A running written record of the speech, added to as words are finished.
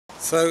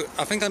So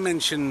I think I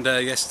mentioned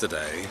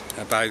yesterday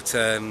about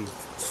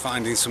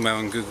finding somewhere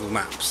on Google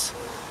Maps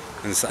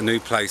and it's a new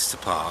place to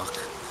park.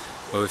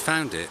 Well, we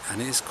found it and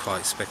it is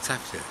quite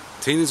spectacular.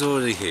 Tina's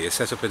already here,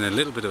 set up in a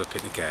little bit of a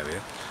picnic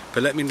area,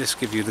 but let me just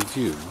give you the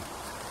view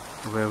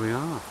of where we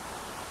are.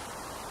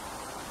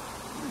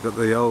 We've got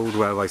the old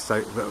railway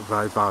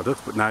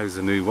viaduct, but now there's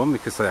a new one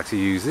because they actually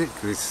use it.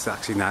 It's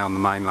actually now on the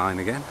main line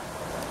again.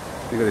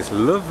 You've got this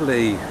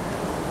lovely,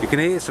 you can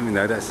hear something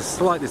though, that's a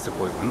slight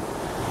disappointment,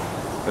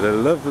 but a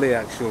lovely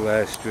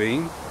actual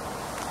stream.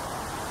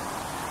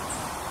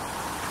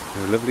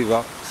 Lovely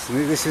rocks.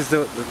 And this is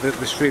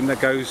the stream that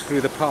goes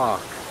through the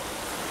park,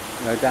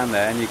 you know, down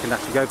there, and you can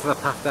actually go for the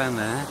path down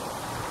there.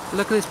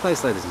 Look at this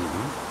place, ladies and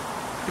gentlemen.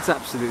 It's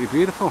absolutely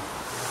beautiful.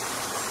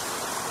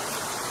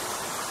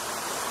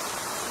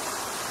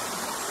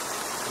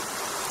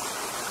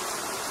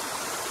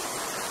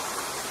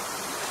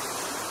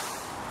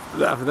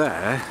 Over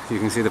there, you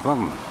can see the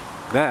bottom.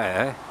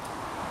 There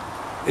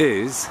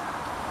is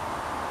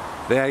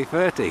the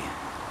A30.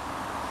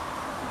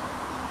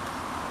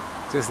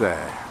 Just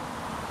there.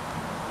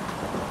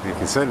 You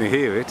can certainly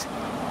hear it.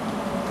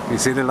 You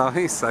see the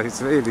lights, so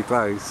it's really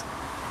close.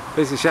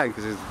 But it's a shame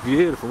because it's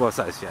beautiful. Well,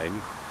 that's a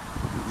shame.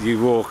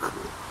 You walk,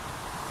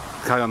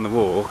 carry on the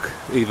walk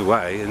either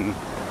way, and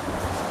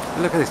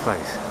look at this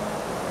place.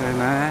 Down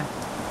there.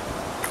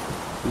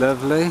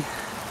 Lovely,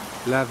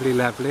 lovely,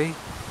 lovely.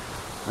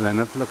 And then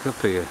look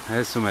up here.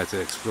 There's somewhere to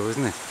explore,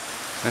 isn't it?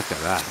 Look at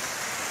that.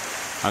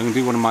 I'm going to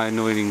do one of my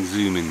annoying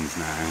zoom-ins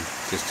now,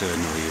 just to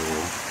annoy you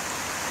all.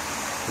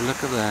 But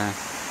look at there.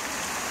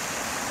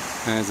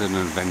 There's an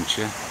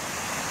adventure.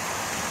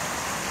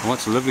 And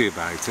what's lovely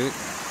about it,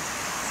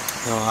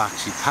 there are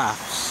actually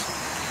paths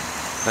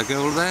that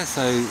go all there.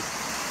 So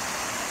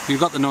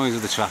you've got the noise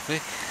of the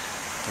traffic.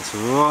 That's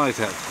right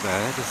up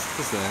there,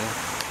 just there.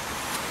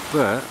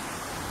 But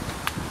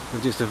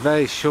with just a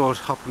very short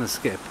hop and a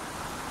skip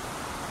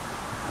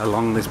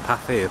along this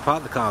path here.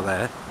 Park the car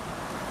there.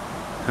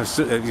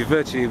 You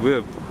virtually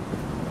we're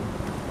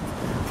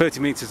 30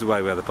 metres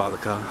away where they park the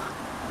car,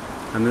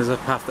 and there's a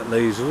path that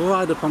leads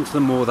right up onto the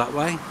moor that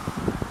way,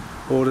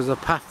 or there's a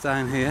path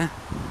down here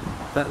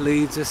that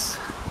leads us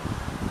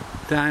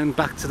down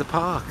back to the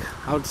park.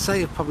 I would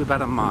say probably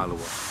about a mile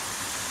away.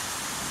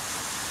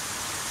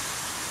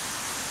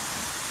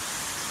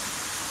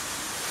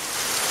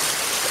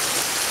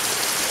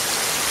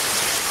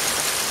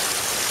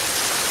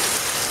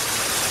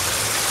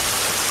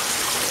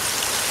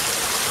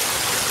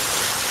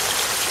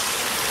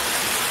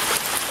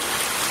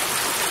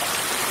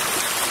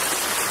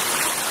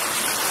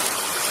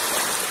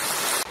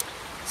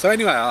 So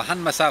anyway, I'll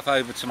hand myself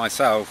over to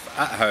myself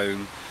at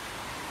home,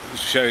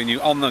 showing you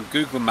on the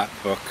Google Map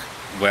book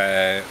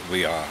where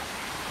we are.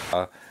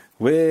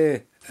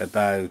 We're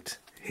about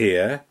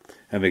here,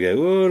 and we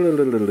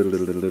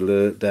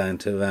go down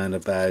to around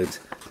about,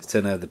 let's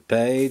turn over the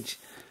page,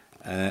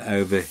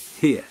 over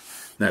here.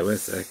 No, wait a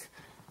sec.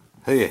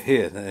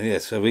 Here,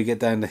 so we get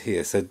down to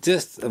here. So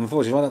just,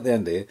 unfortunately, right at the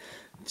end here,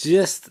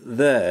 just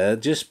there,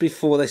 just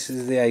before this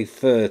is the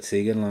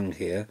A30 along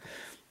here,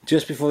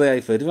 just before the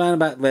A30, around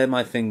about where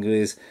my finger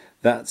is,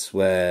 that's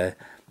where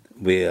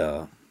we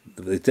are.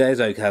 There's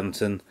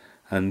Okehampton,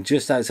 and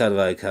just outside of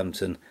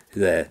Okehampton,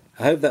 there.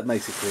 I hope that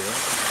makes it clear.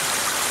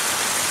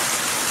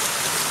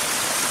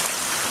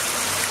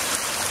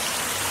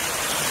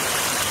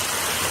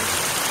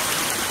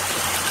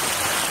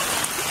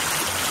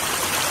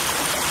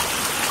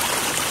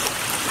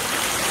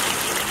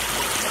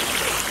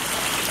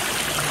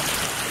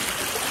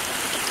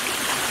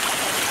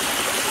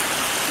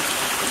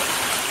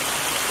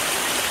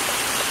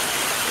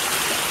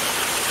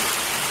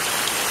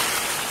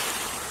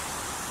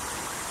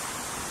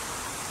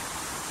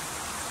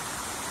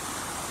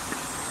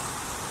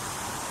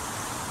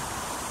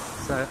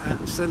 So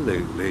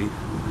absolutely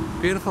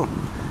beautiful.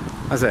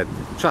 As I said,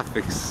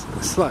 traffic's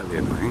slightly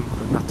annoying,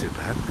 but not too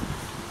bad.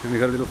 Then we've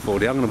got a little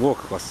 40. I'm going to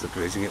walk across the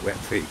bridge and get wet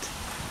feet.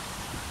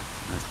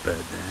 Nice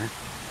bird there.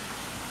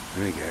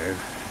 There we go.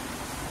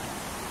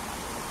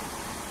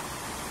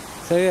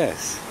 So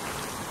yes.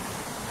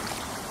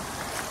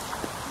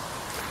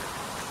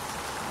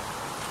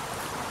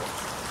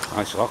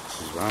 Nice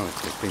rocks as well.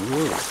 It's been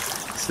really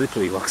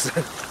slippery rocks.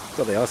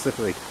 God, they are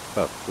slippery.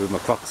 Well, with my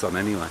Crocs on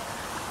anyway.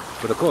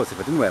 But of course, if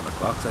I didn't wear my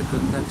Crocs, I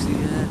couldn't actually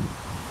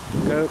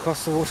go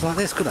across the water like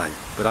this, could I?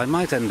 But I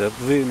might end up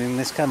ruining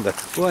this camera.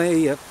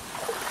 Way up.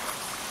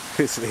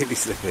 It's really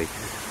slippery.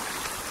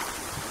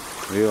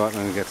 We'll be alright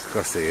when we get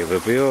across here. We'll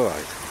be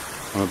alright.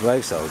 I'm a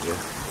brave soldier.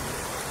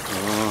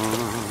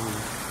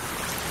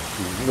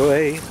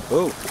 Way.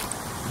 Oh,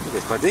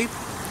 it's quite deep.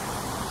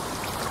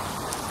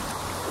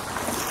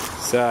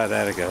 So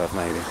there we go. I've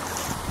made it.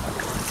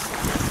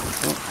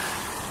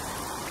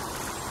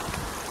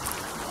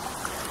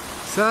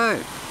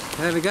 So,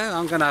 there we go.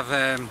 I'm going to have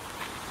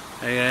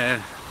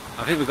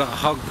I think we've got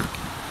hog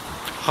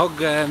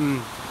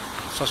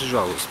sausage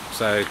rolls.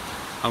 So,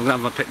 I'm going to have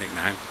my picnic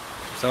now.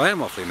 So I am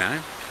waffling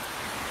now.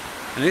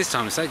 And it is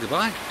time to say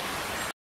goodbye.